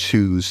should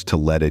choose to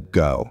let it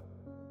go.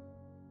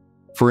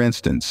 For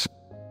instance,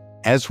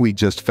 as we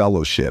just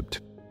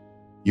fellowshipped,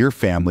 your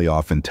family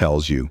often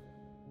tells you,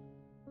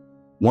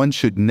 one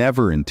should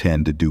never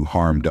intend to do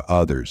harm to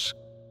others,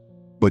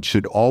 but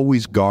should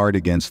always guard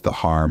against the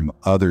harm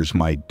others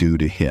might do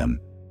to him.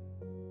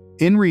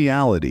 In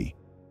reality,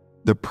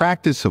 the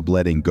practice of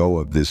letting go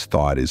of this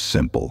thought is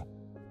simple.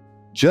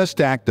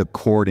 Just act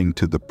according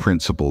to the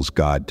principles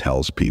God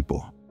tells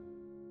people.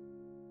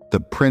 The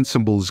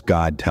principles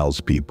God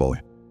tells people.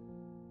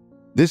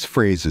 This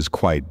phrase is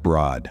quite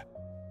broad.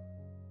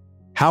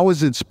 How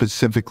is it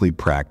specifically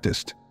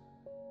practiced?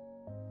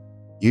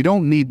 You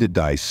don't need to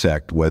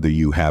dissect whether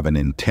you have an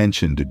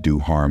intention to do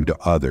harm to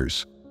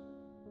others,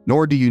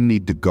 nor do you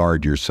need to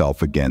guard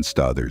yourself against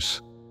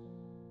others.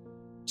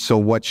 So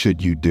what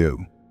should you do?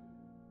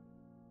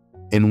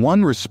 In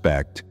one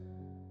respect,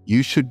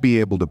 you should be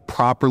able to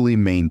properly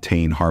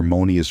maintain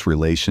harmonious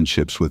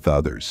relationships with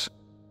others.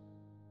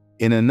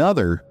 In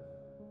another,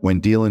 when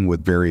dealing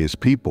with various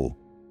people,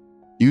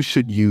 you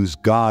should use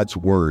God's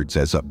words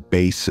as a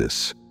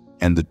basis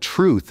and the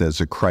truth as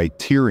a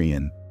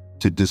criterion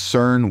to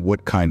discern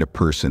what kind of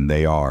person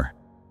they are,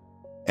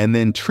 and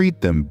then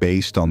treat them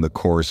based on the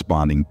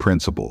corresponding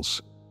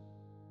principles.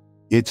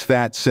 It's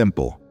that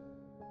simple.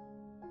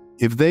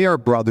 If they are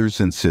brothers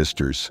and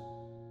sisters,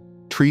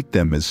 treat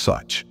them as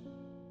such.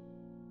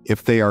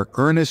 If they are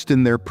earnest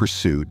in their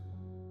pursuit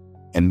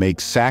and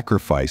make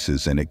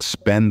sacrifices and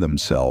expend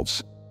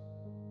themselves,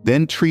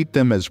 then treat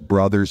them as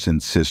brothers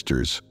and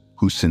sisters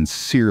who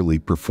sincerely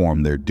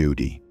perform their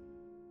duty.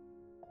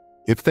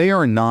 If they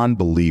are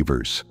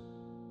non-believers,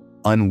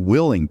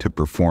 unwilling to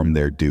perform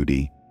their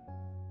duty,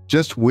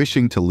 just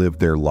wishing to live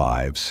their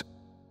lives,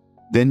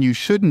 then you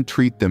shouldn't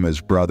treat them as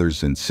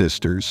brothers and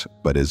sisters,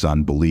 but as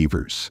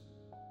unbelievers.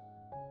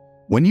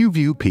 When you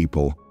view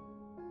people,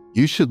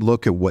 you should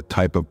look at what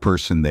type of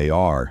person they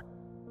are,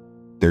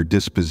 their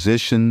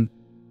disposition,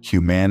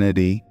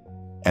 humanity,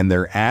 and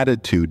their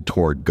attitude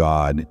toward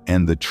God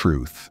and the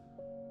truth.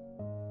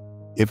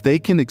 If they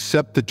can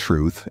accept the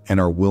truth and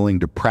are willing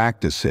to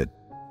practice it,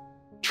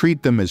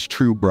 treat them as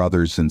true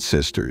brothers and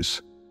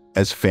sisters,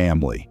 as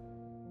family.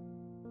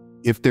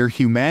 If their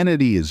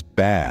humanity is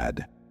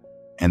bad,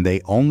 and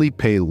they only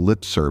pay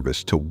lip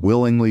service to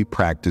willingly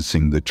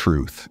practicing the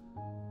truth,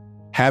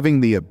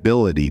 having the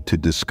ability to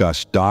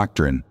discuss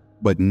doctrine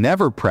but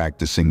never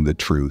practicing the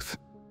truth,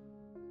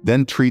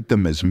 then treat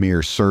them as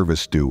mere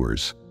service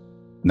doers,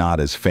 not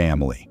as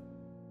family.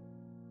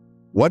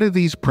 What do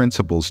these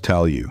principles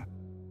tell you?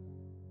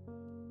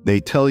 They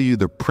tell you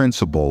the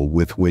principle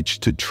with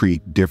which to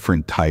treat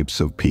different types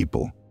of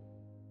people.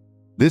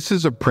 This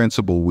is a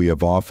principle we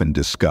have often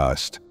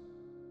discussed.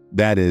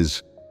 That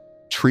is,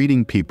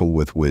 treating people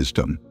with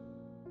wisdom.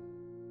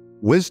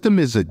 Wisdom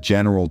is a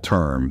general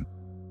term,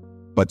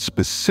 but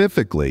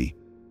specifically,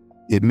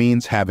 it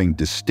means having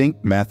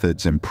distinct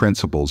methods and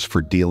principles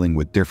for dealing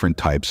with different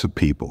types of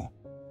people,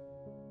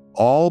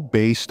 all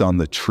based on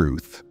the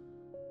truth,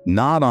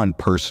 not on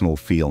personal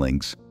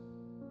feelings,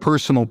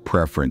 personal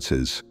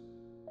preferences,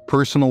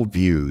 personal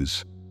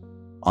views,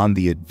 on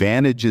the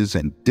advantages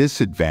and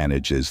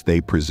disadvantages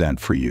they present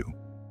for you,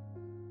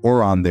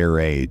 or on their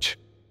age,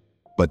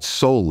 but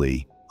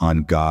solely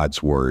on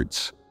God's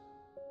words.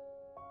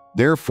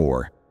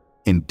 Therefore,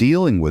 in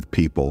dealing with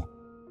people,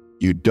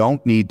 you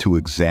don't need to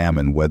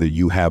examine whether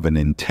you have an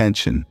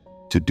intention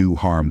to do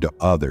harm to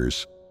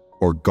others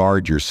or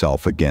guard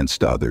yourself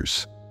against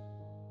others.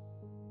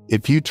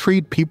 If you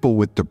treat people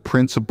with the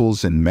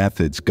principles and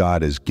methods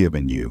God has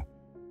given you,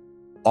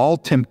 all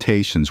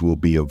temptations will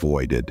be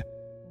avoided,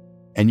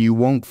 and you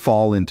won't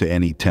fall into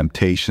any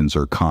temptations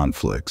or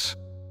conflicts.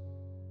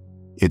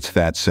 It's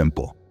that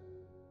simple.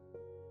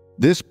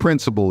 This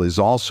principle is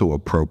also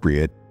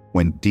appropriate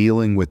when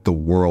dealing with the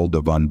world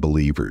of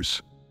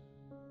unbelievers.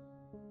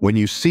 When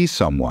you see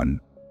someone,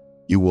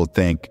 you will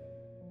think,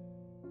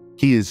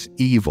 he is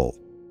evil,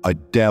 a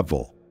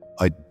devil,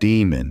 a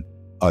demon,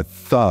 a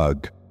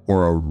thug,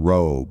 or a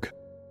rogue.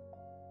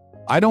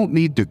 I don't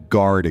need to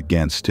guard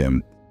against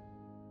him.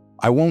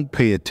 I won't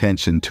pay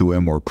attention to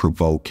him or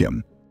provoke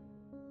him.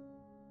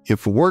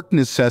 If work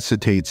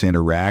necessitates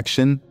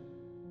interaction,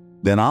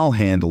 then I'll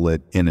handle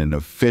it in an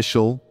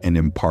official and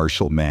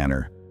impartial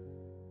manner.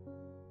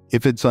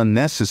 If it's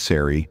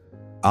unnecessary,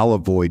 I'll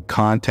avoid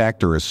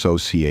contact or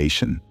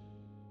association,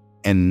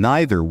 and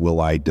neither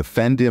will I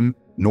defend him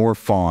nor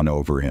fawn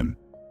over him.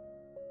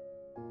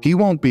 He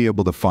won't be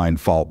able to find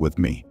fault with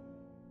me.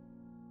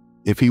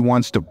 If he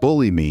wants to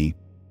bully me,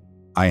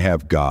 I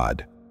have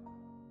God.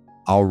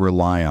 I'll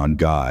rely on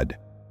God.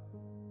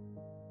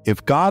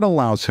 If God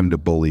allows him to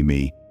bully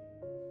me,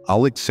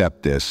 I'll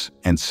accept this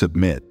and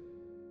submit.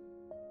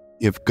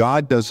 If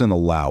God doesn't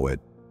allow it,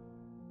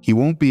 he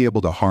won't be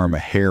able to harm a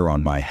hair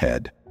on my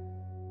head.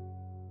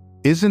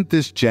 Isn't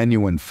this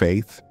genuine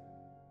faith?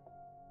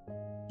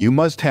 You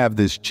must have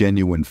this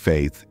genuine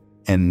faith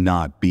and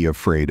not be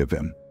afraid of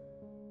him.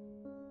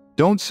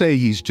 Don't say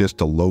he's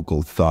just a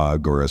local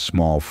thug or a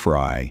small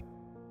fry.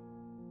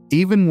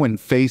 Even when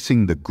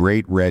facing the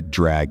great red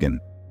dragon,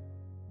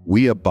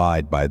 we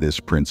abide by this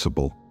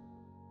principle.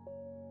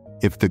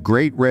 If the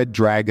great red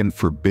dragon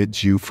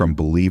forbids you from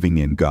believing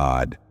in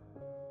God,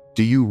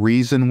 do you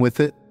reason with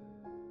it?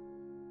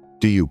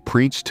 Do you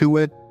preach to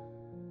it?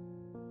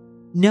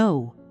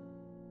 No.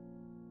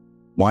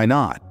 Why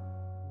not?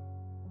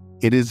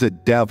 It is a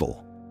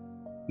devil,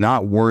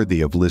 not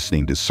worthy of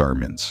listening to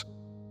sermons.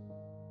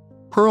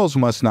 Pearls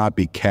must not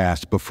be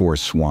cast before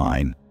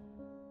swine.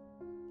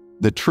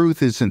 The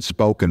truth isn't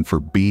spoken for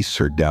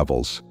beasts or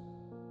devils.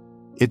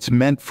 It's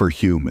meant for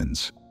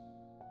humans.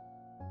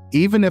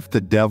 Even if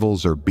the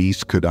devils or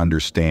beasts could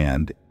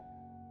understand,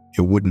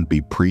 it wouldn't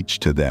be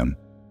preached to them.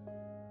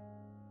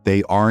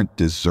 They aren't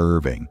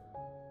deserving.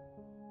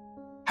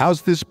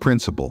 How's this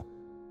principle?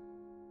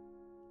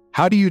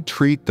 How do you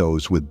treat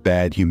those with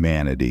bad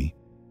humanity,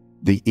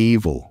 the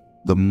evil,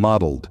 the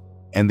muddled,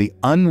 and the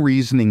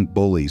unreasoning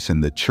bullies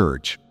in the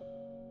church,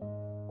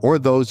 or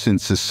those in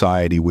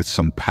society with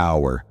some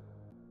power,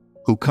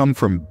 who come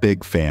from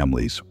big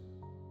families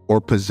or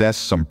possess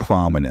some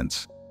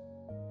prominence?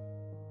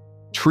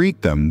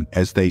 Treat them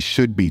as they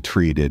should be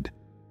treated.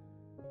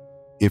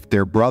 If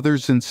they're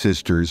brothers and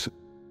sisters,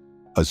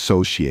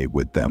 associate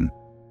with them.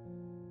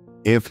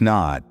 If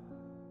not,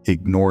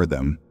 ignore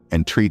them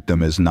and treat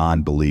them as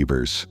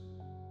non-believers.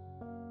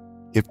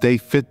 If they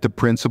fit the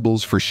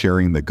principles for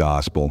sharing the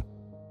gospel,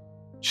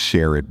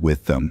 share it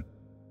with them.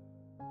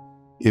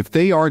 If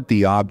they aren't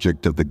the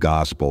object of the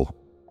gospel,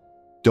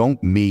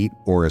 don't meet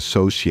or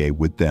associate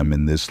with them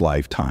in this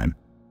lifetime.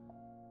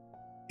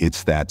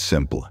 It's that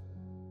simple.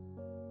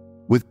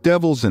 With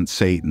devils and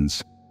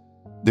Satans,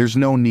 there's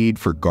no need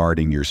for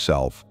guarding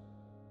yourself,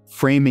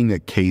 framing a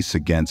case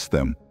against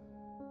them,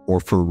 or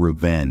for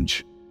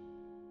revenge.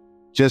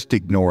 Just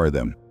ignore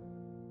them.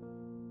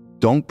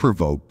 Don't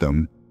provoke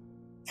them,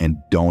 and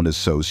don't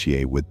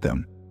associate with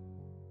them.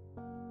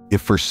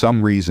 If for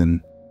some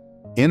reason,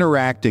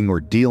 interacting or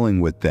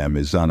dealing with them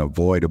is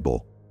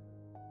unavoidable,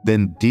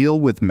 then deal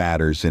with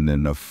matters in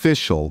an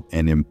official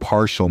and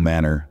impartial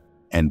manner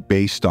and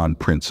based on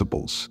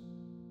principles.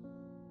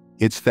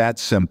 It's that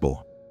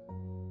simple.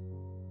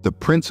 The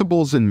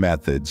principles and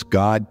methods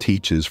God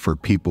teaches for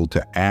people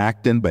to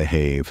act and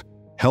behave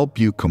help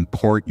you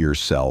comport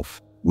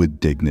yourself with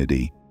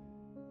dignity,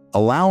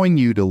 allowing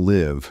you to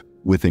live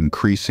with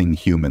increasing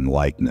human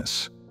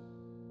likeness.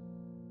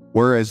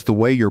 Whereas the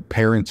way your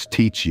parents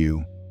teach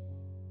you,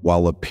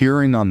 while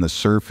appearing on the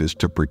surface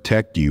to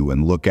protect you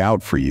and look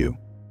out for you,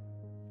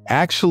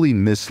 actually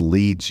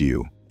misleads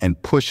you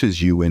and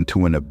pushes you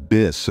into an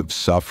abyss of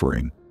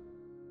suffering.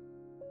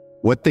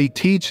 What they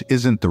teach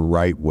isn't the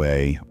right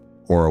way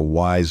or a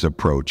wise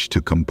approach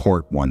to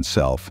comport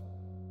oneself,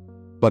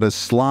 but a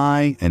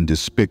sly and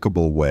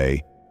despicable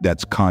way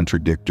that's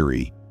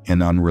contradictory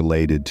and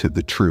unrelated to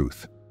the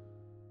truth.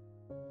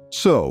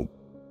 So,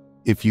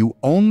 if you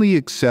only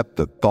accept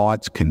the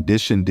thoughts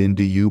conditioned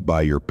into you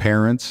by your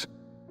parents,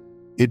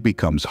 it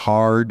becomes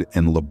hard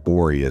and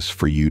laborious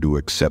for you to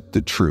accept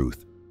the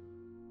truth.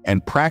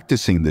 and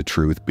practicing the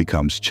truth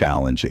becomes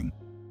challenging.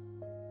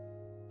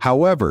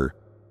 However,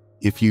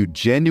 if you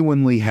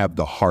genuinely have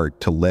the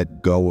heart to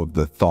let go of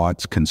the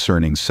thoughts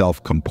concerning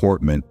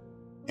self-comportment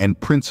and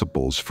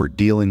principles for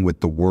dealing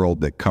with the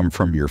world that come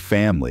from your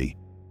family,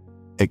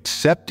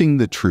 accepting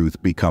the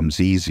truth becomes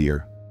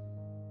easier,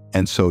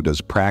 and so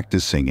does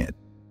practicing it.